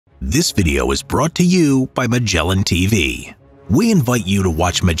This video is brought to you by Magellan TV. We invite you to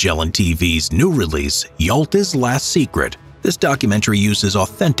watch Magellan TV's new release, Yalta's Last Secret. This documentary uses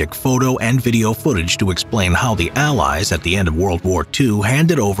authentic photo and video footage to explain how the Allies at the end of World War II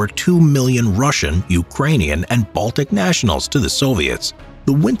handed over 2 million Russian, Ukrainian, and Baltic nationals to the Soviets.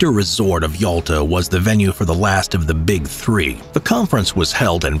 The winter resort of Yalta was the venue for the last of the Big Three. The conference was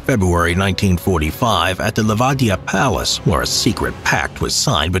held in February 1945 at the Livadia Palace, where a secret pact was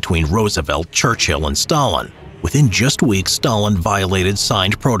signed between Roosevelt, Churchill, and Stalin. Within just weeks, Stalin violated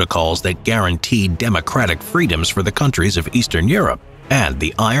signed protocols that guaranteed democratic freedoms for the countries of Eastern Europe, and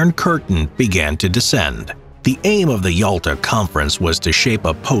the Iron Curtain began to descend. The aim of the Yalta Conference was to shape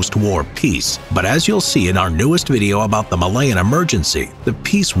a post-war peace, but as you'll see in our newest video about the Malayan emergency, the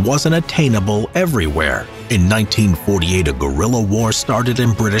peace wasn't attainable everywhere. In 1948, a guerrilla war started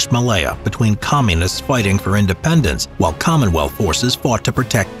in British Malaya between communists fighting for independence, while Commonwealth forces fought to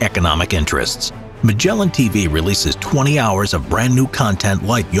protect economic interests. Magellan TV releases 20 hours of brand new content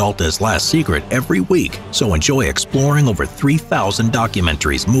like Yalta's Last Secret every week, so enjoy exploring over 3,000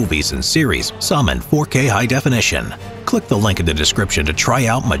 documentaries, movies, and series, some in 4K high definition. Click the link in the description to try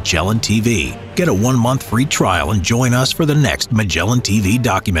out Magellan TV. Get a 1-month free trial and join us for the next Magellan TV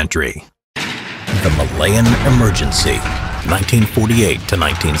documentary. The Malayan Emergency, 1948 to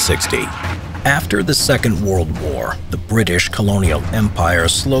 1960. After the Second World War, the British colonial empire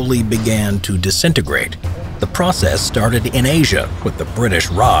slowly began to disintegrate. The process started in Asia, with the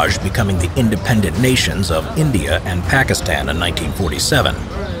British Raj becoming the independent nations of India and Pakistan in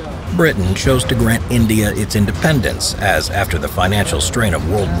 1947. Britain chose to grant India its independence, as after the financial strain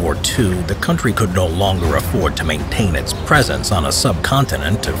of World War II, the country could no longer afford to maintain its presence on a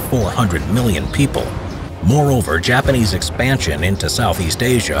subcontinent of 400 million people. Moreover, Japanese expansion into Southeast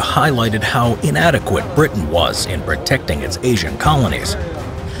Asia highlighted how inadequate Britain was in protecting its Asian colonies.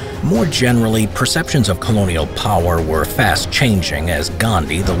 More generally, perceptions of colonial power were fast changing as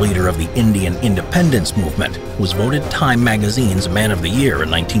Gandhi, the leader of the Indian independence movement, was voted Time magazine's Man of the Year in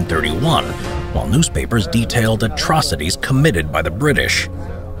 1931, while newspapers detailed atrocities committed by the British.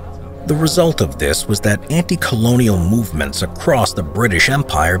 The result of this was that anti-colonial movements across the British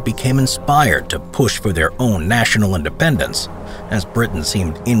Empire became inspired to push for their own national independence, as Britain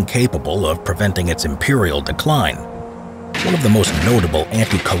seemed incapable of preventing its imperial decline. One of the most notable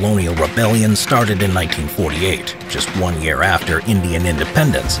anti-colonial rebellions started in 1948, just 1 year after Indian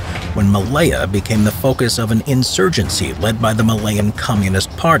independence, when Malaya became the focus of an insurgency led by the Malayan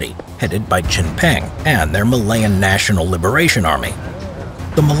Communist Party, headed by Chin Peng and their Malayan National Liberation Army.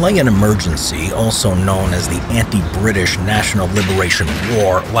 The Malayan Emergency, also known as the Anti-British National Liberation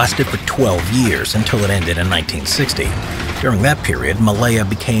War, lasted for 12 years until it ended in 1960. During that period, Malaya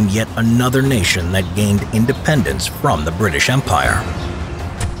became yet another nation that gained independence from the British Empire.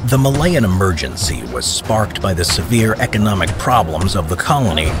 The Malayan Emergency was sparked by the severe economic problems of the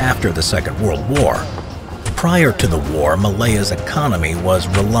colony after the Second World War. Prior to the war, Malaya's economy was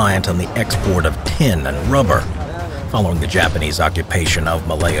reliant on the export of tin and rubber. Following the Japanese occupation of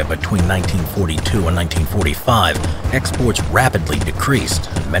Malaya between 1942 and 1945, exports rapidly decreased,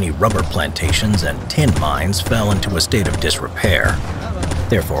 and many rubber plantations and tin mines fell into a state of disrepair.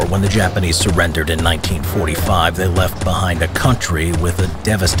 Therefore, when the Japanese surrendered in 1945, they left behind a country with a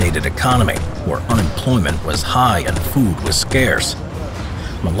devastated economy, where unemployment was high and food was scarce.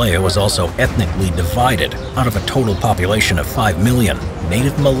 Malaya was also ethnically divided. Out of a total population of 5 million,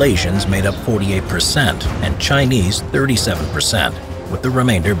 native Malaysians made up 48% and Chinese 37%, with the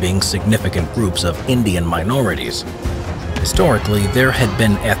remainder being significant groups of Indian minorities. Historically, there had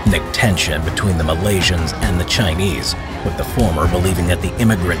been ethnic tension between the Malaysians and the Chinese, with the former believing that the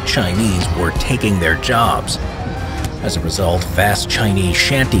immigrant Chinese were taking their jobs. As a result, vast Chinese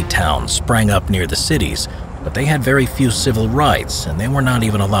shanty towns sprang up near the cities, but they had very few civil rights, and they were not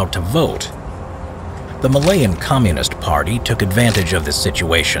even allowed to vote. The Malayan Communist Party took advantage of this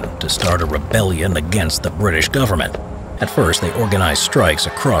situation to start a rebellion against the British government. At first, they organized strikes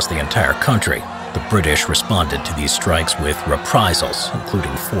across the entire country. The British responded to these strikes with reprisals,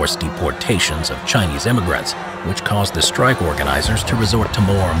 including forced deportations of Chinese immigrants, which caused the strike organizers to resort to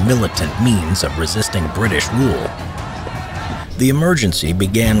more militant means of resisting British rule. The emergency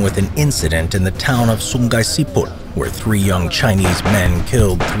began with an incident in the town of Sungai Siput, where 3 young Chinese men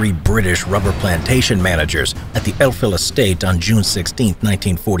killed 3 British rubber plantation managers at the Elfil estate on June 16,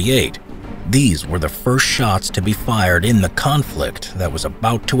 1948. These were the first shots to be fired in the conflict that was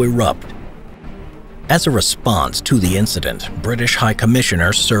about to erupt. As a response to the incident, British High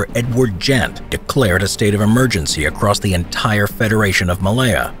Commissioner Sir Edward Gent declared a state of emergency across the entire Federation of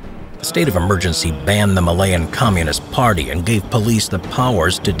Malaya. The state of emergency banned the Malayan Communist Party and gave police the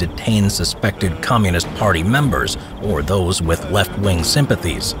powers to detain suspected Communist Party members or those with left-wing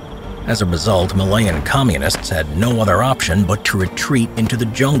sympathies. As a result, Malayan communists had no other option but to retreat into the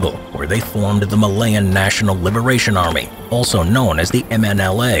jungle, where they formed the Malayan National Liberation Army, also known as the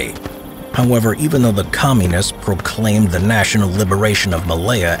MNLA. However, even though the communists proclaimed the national liberation of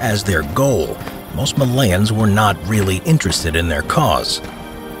Malaya as their goal, most Malayans were not really interested in their cause.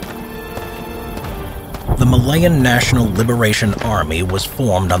 The Malayan National Liberation Army was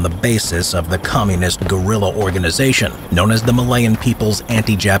formed on the basis of the communist guerrilla organization known as the Malayan People's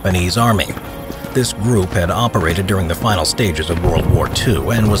Anti-Japanese Army. This group had operated during the final stages of World War II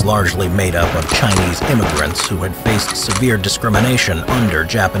and was largely made up of Chinese immigrants who had faced severe discrimination under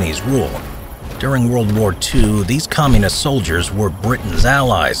Japanese rule. During World War II, these communist soldiers were Britain's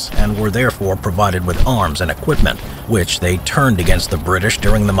allies and were therefore provided with arms and equipment, which they turned against the British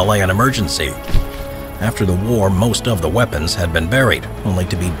during the Malayan emergency. After the war, most of the weapons had been buried, only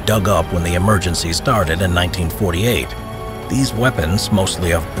to be dug up when the emergency started in 1948. These weapons,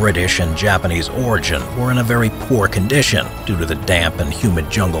 mostly of British and Japanese origin, were in a very poor condition due to the damp and humid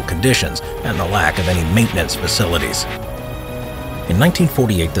jungle conditions and the lack of any maintenance facilities. In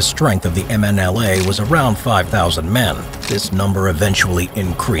 1948, the strength of the MNLA was around 5,000 men. This number eventually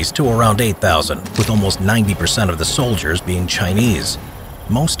increased to around 8,000, with almost 90% of the soldiers being Chinese.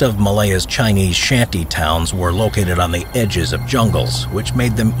 Most of Malaya's Chinese shanty towns were located on the edges of jungles, which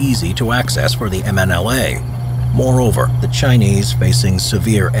made them easy to access for the MNLA. Moreover, the Chinese, facing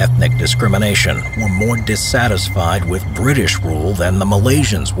severe ethnic discrimination, were more dissatisfied with British rule than the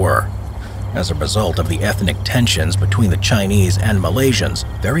Malaysians were. As a result of the ethnic tensions between the Chinese and Malaysians,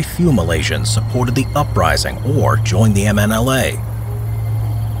 very few Malaysians supported the uprising or joined the MNLA.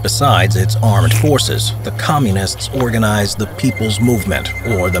 Besides its armed forces, the communists organized the People's Movement,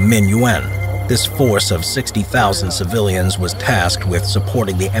 or the Minuan. This force of 60,000 civilians was tasked with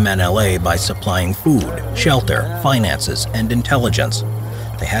supporting the MNLA by supplying food, shelter, finances, and intelligence.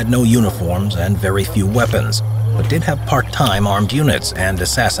 They had no uniforms and very few weapons, but did have part-time armed units and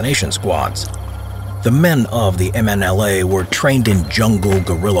assassination squads. The men of the MNLA were trained in jungle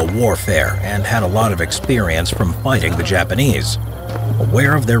guerrilla warfare and had a lot of experience from fighting the Japanese.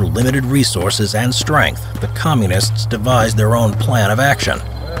 Aware of their limited resources and strength, the communists devised their own plan of action.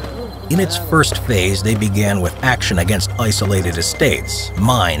 In its first phase, they began with action against isolated estates,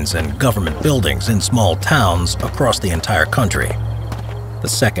 mines, and government buildings in small towns across the entire country. The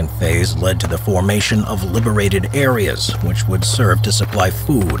second phase led to the formation of liberated areas, which would serve to supply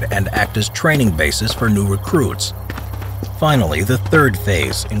food and act as training bases for new recruits. Finally, the third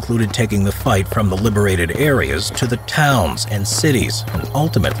phase included taking the fight from the liberated areas to the towns and cities, and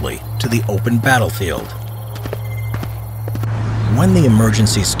ultimately to the open battlefield. When the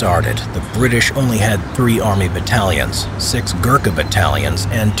emergency started, the British only had 3 army battalions, 6 Gurkha battalions,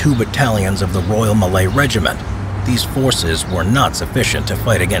 and 2 battalions of the Royal Malay Regiment. These forces were not sufficient to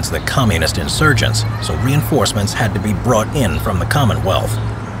fight against the communist insurgents, so reinforcements had to be brought in from the Commonwealth.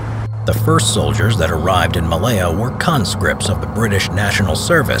 The first soldiers that arrived in Malaya were conscripts of the British National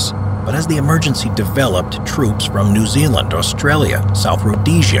Service, but as the emergency developed, troops from New Zealand, Australia, South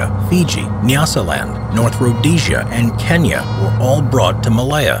Rhodesia, Fiji, Nyasaland, North Rhodesia, and Kenya were all brought to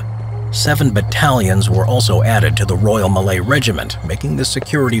Malaya. 7 battalions were also added to the Royal Malay Regiment, making the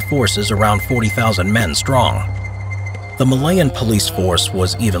security forces around 40,000 men strong. The Malayan police force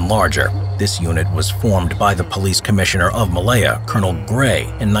was even larger. This unit was formed by the Police Commissioner of Malaya, Colonel Gray,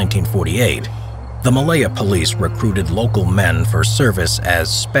 in 1948. The Malaya police recruited local men for service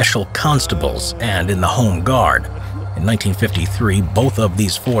as special constables and in the Home Guard. In 1953, both of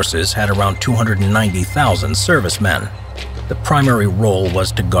these forces had around 290,000 servicemen. The primary role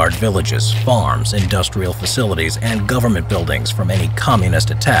was to guard villages, farms, industrial facilities, and government buildings from any communist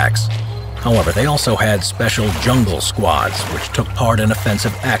attacks. However, they also had special jungle squads, which took part in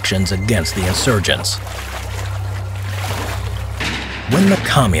offensive actions against the insurgents. When the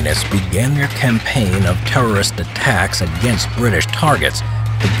communists began their campaign of terrorist attacks against British targets,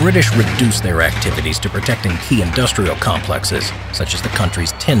 the British reduced their activities to protecting key industrial complexes, such as the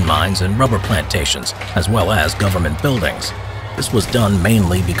country's tin mines and rubber plantations, as well as government buildings. This was done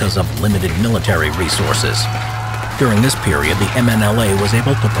mainly because of limited military resources. During this period, the MNLA was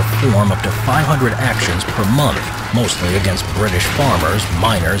able to perform up to 500 actions per month, mostly against British farmers,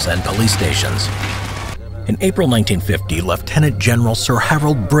 miners, and police stations. In April 1950, Lieutenant General Sir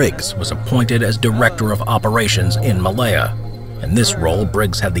Harold Briggs was appointed as Director of Operations in Malaya. In this role,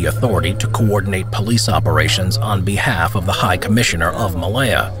 Briggs had the authority to coordinate police operations on behalf of the High Commissioner of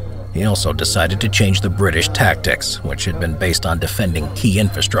Malaya. he also decided to change the British tactics, which had been based on defending key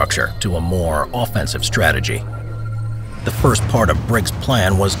infrastructure, to a more offensive strategy. The first part of Briggs'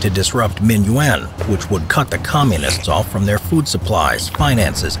 plan was to disrupt Milivojevic, which would cut the communists off from their food supplies,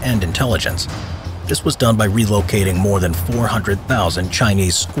 finances, and intelligence. This was done by relocating more than 400,000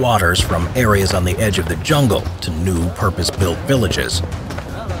 Chinese squatters from areas on the edge of the jungle to new purpose-built villages.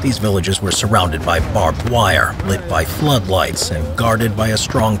 These villages were surrounded by barbed wire, lit by floodlights, and guarded by a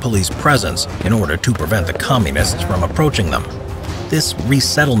strong police presence in order to prevent the communists from approaching them. This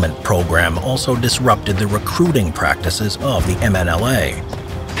resettlement program also disrupted the recruiting practices of the MNLA.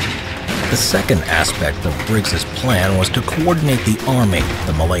 The second aspect of Briggs's plan was to coordinate the army,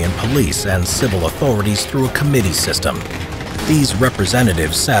 the Malayan police, and civil authorities through a committee system. These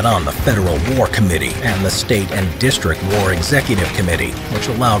representatives sat on the Federal War Committee and the State and District War Executive Committee, which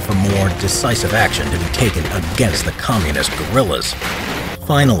allowed for more decisive action to be taken against the communist guerrillas.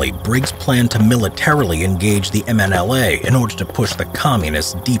 Finally, Briggs planned to militarily engage the MNLA in order to push the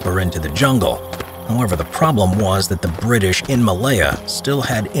communists deeper into the jungle. However, the problem was that the British in Malaya still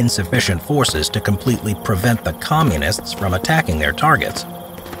had insufficient forces to completely prevent the communists from attacking their targets.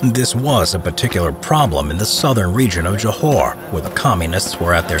 This was a particular problem in the southern region of Johor, where the communists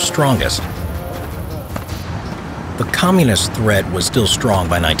were at their strongest. The communist threat was still strong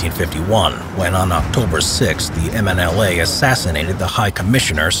by 1951, when on October 6, the MNLA assassinated the High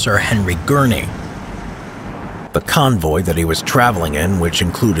Commissioner Sir Henry Gurney. The convoy that he was traveling in, which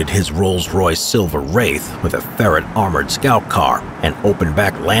included his Rolls-Royce Silver Wraith with a Ferret armored scout car, an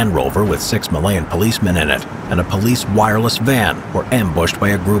open-back Land Rover with 6 Malayan policemen in it, and a police wireless van, were ambushed by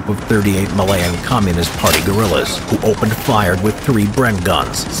a group of 38 Malayan Communist Party guerrillas who opened fire with 3 Bren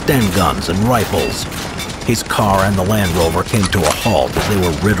guns, Sten guns, and rifles. His car and the Land Rover came to a halt as they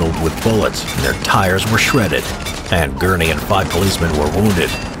were riddled with bullets, and their tires were shredded, and Gurney and 5 policemen were wounded.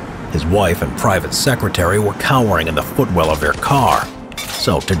 His wife and private secretary were cowering in the footwell of their car.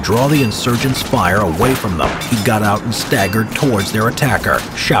 So, to draw the insurgents' fire away from them, he got out and staggered towards their attacker,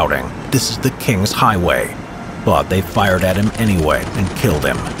 shouting, "This is the King's Highway." But they fired at him anyway and killed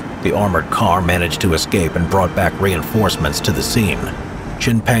him. The armored car managed to escape and brought back reinforcements to the scene.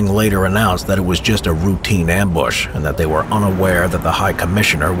 Chinpeng later announced that it was just a routine ambush and that they were unaware that the High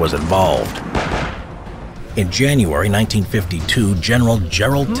Commissioner was involved. In January 1952, General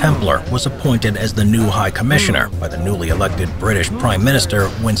Gerald Templer was appointed as the new High Commissioner by the newly elected British Prime Minister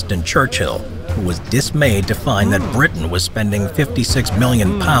Winston Churchill, who was dismayed to find that Britain was spending £56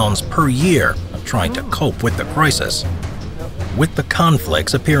 million per year on trying to cope with the crisis. With the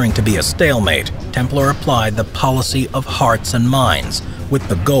conflicts appearing to be a stalemate, Templer applied the policy of hearts and minds, with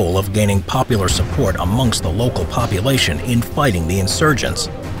the goal of gaining popular support amongst the local population in fighting the insurgents.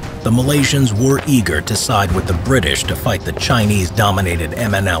 The Malaysians were eager to side with the British to fight the Chinese-dominated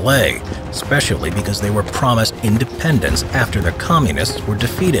MNLA, especially because they were promised independence after the communists were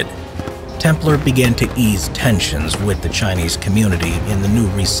defeated. Templer began to ease tensions with the Chinese community in the new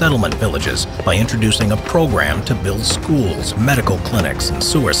resettlement villages by introducing a program to build schools, medical clinics, and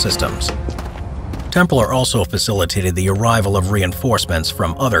sewer systems. Templer also facilitated the arrival of reinforcements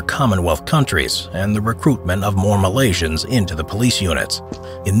from other Commonwealth countries and the recruitment of more Malaysians into the police units.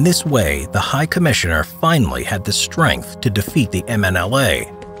 In this way, the High Commissioner finally had the strength to defeat the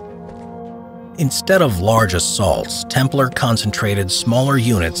MNLA. Instead of large assaults, Templer concentrated smaller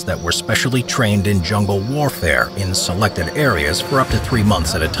units that were specially trained in jungle warfare in selected areas for up to 3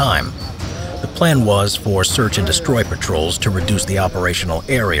 months at a time. The plan was for search and destroy patrols to reduce the operational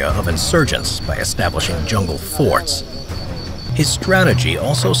area of insurgents by establishing jungle forts. His strategy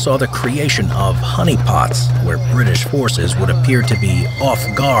also saw the creation of honeypots, where British forces would appear to be off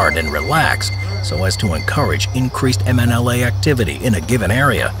guard and relaxed, so as to encourage increased MNLA activity in a given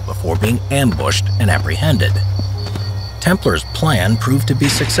area before being ambushed and apprehended. Templer's plan proved to be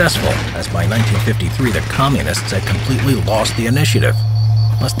successful, as by 1953 the communists had completely lost the initiative.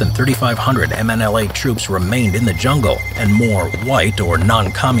 Less than 3,500 MNLA troops remained in the jungle, and more white or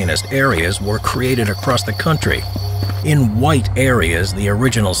non-communist areas were created across the country. In white areas, the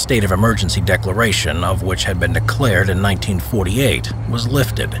original state of emergency declaration, of which had been declared in 1948, was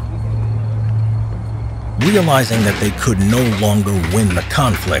lifted. Realizing that they could no longer win the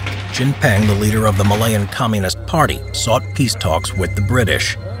conflict, Chinpeng, the leader of the Malayan Communist Party, sought peace talks with the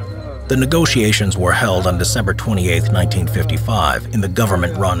British. The negotiations were held on December 28, 1955, in the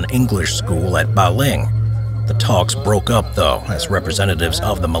government-run English school at Baling. The talks broke up, though, as representatives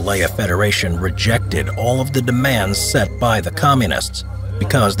of the Malaya Federation rejected all of the demands set by the communists,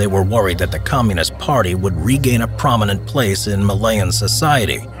 because they were worried that the Communist Party would regain a prominent place in Malayan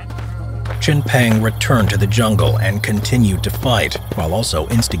society. Chinpeng returned to the jungle and continued to fight, while also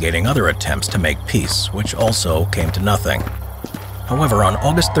instigating other attempts to make peace, which also came to nothing. However, on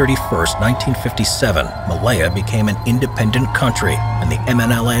August 31, 1957, Malaya became an independent country, and the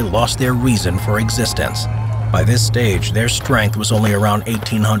MNLA lost their reason for existence. By this stage, their strength was only around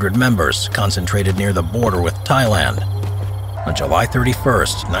 1,800 members, concentrated near the border with Thailand. On July 31,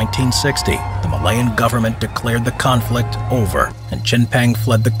 1960, the Malayan government declared the conflict over, and Chinpeng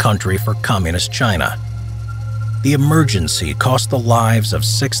fled the country for Communist China. The emergency cost the lives of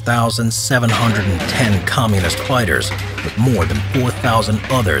 6,710 communist fighters, with more than 4,000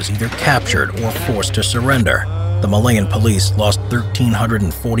 others either captured or forced to surrender. The Malayan police lost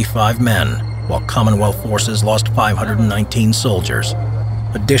 1,345 men, while Commonwealth forces lost 519 soldiers.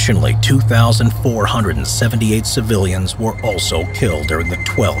 Additionally, 2,478 civilians were also killed during the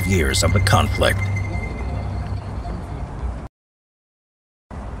 12 years of the conflict.